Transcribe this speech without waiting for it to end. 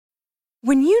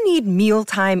When you need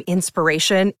mealtime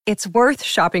inspiration, it's worth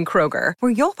shopping Kroger,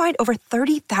 where you'll find over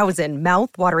 30,000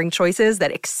 mouth-watering choices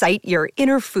that excite your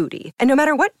inner foodie. And no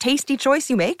matter what tasty choice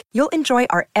you make, you'll enjoy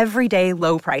our everyday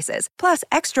low prices, plus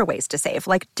extra ways to save,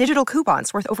 like digital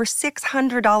coupons worth over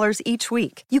 $600 each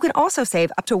week. You can also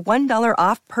save up to $1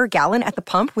 off per gallon at the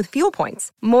pump with fuel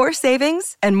points. More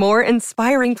savings and more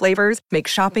inspiring flavors make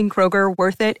shopping Kroger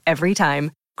worth it every time.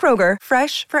 Kroger,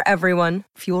 fresh for everyone.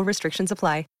 Fuel restrictions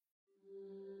apply.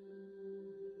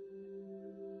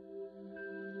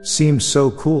 Seemed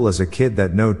so cool as a kid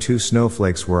that no two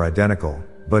snowflakes were identical,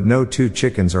 but no two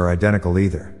chickens are identical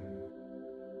either.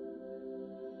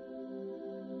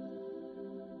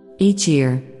 Each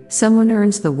year, someone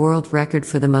earns the world record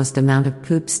for the most amount of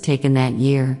poops taken that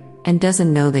year, and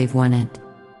doesn't know they've won it.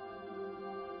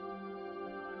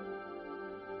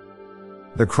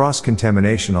 The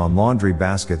cross-contamination on laundry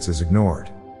baskets is ignored.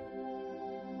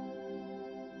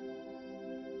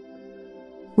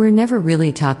 We're never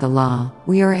really taught the law.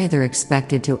 We are either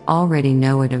expected to already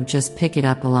know it or just pick it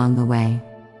up along the way.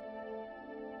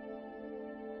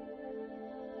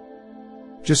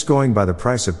 Just going by the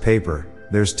price of paper,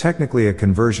 there's technically a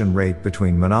conversion rate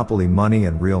between monopoly money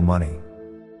and real money.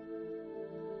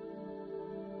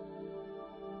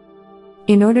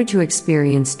 In order to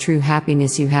experience true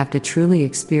happiness, you have to truly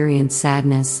experience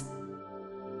sadness.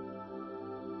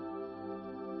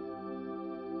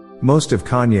 Most of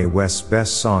Kanye West's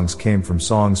best songs came from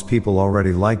songs people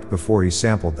already liked before he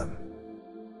sampled them.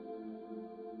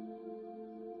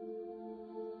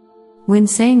 When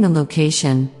saying the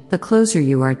location, the closer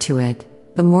you are to it,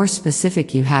 the more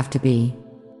specific you have to be.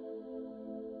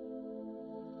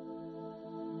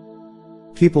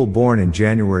 People born in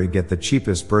January get the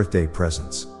cheapest birthday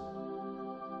presents.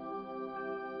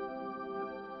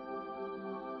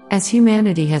 As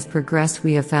humanity has progressed,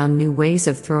 we have found new ways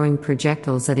of throwing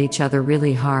projectiles at each other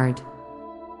really hard.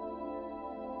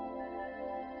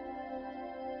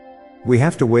 We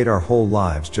have to wait our whole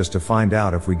lives just to find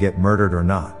out if we get murdered or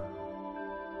not.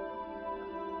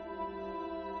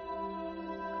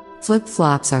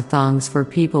 Flip-flops are thongs for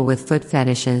people with foot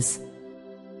fetishes.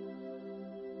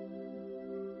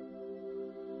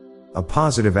 A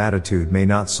positive attitude may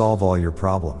not solve all your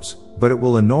problems, but it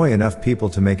will annoy enough people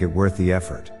to make it worth the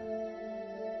effort.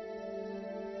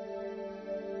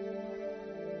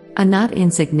 A not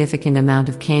insignificant amount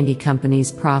of candy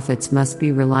companies' profits must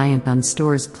be reliant on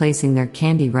stores placing their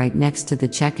candy right next to the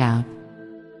checkout.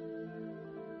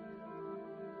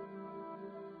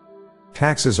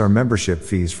 Taxes are membership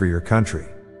fees for your country.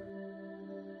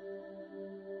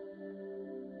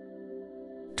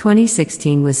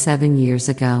 2016 was 7 years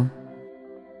ago.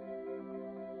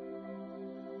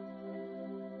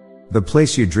 The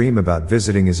place you dream about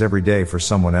visiting is every day for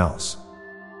someone else.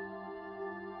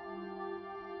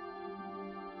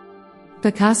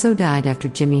 Picasso died after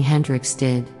Jimi Hendrix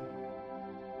did.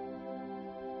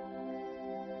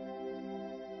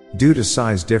 Due to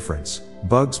size difference,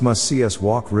 bugs must see us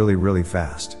walk really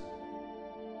fast.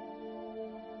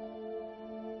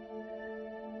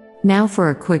 Now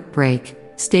for a quick break.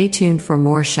 Stay tuned for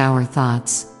more shower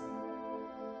thoughts.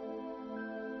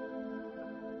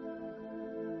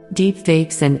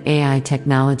 Deepfakes and AI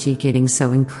technology getting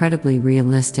so incredibly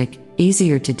realistic,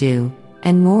 easier to do,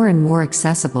 and more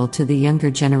accessible to the younger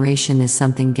generation is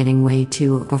something getting way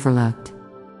too overlooked.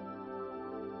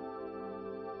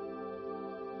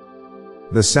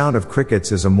 The sound of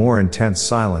crickets is a more intense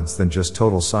silence than just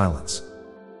total silence.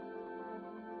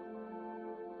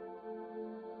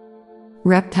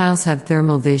 Reptiles have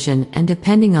thermal vision, and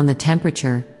depending on the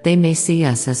temperature, they may see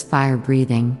us as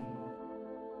fire-breathing.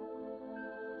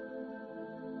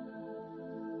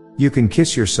 You can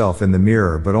kiss yourself in the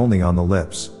mirror, but only on the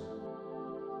lips.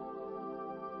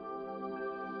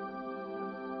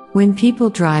 When people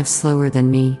drive slower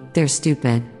than me, they're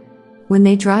stupid. When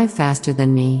they drive faster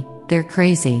than me, they're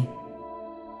crazy.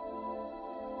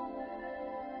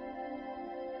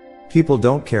 People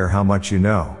don't care how much you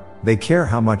know, they care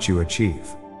how much you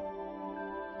achieve.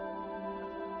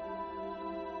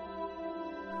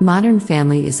 Modern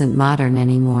Family isn't modern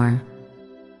anymore.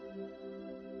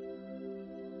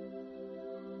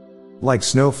 Like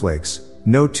snowflakes,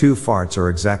 no two farts are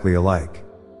exactly alike.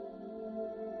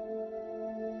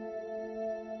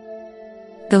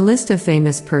 The list of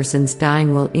famous persons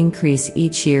dying will increase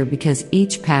each year because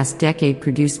each past decade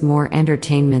produced more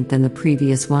entertainment than the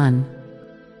previous one.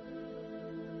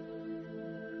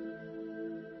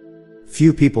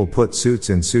 Few people put suits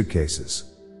in suitcases.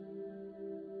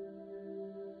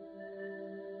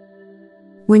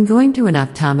 When going to an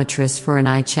optometrist for an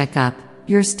eye checkup,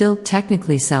 you're still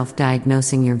technically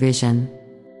self-diagnosing your vision.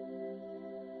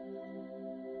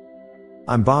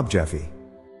 I'm Bob Jeffy.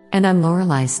 And I'm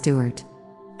Lorelei Stewart.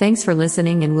 Thanks for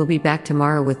listening, and we'll be back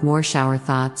tomorrow with more shower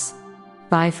thoughts.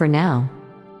 Bye for now.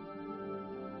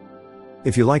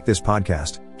 If you like this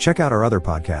podcast, check out our other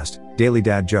podcast, Daily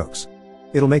Dad Jokes.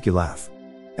 It'll make you laugh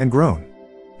and groan.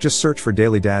 Just search for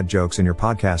Daily Dad Jokes in your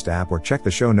podcast app or check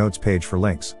the show notes page for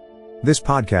links. This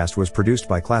podcast was produced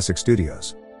by Classic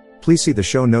Studios. Please see the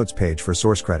show notes page for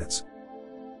source credits.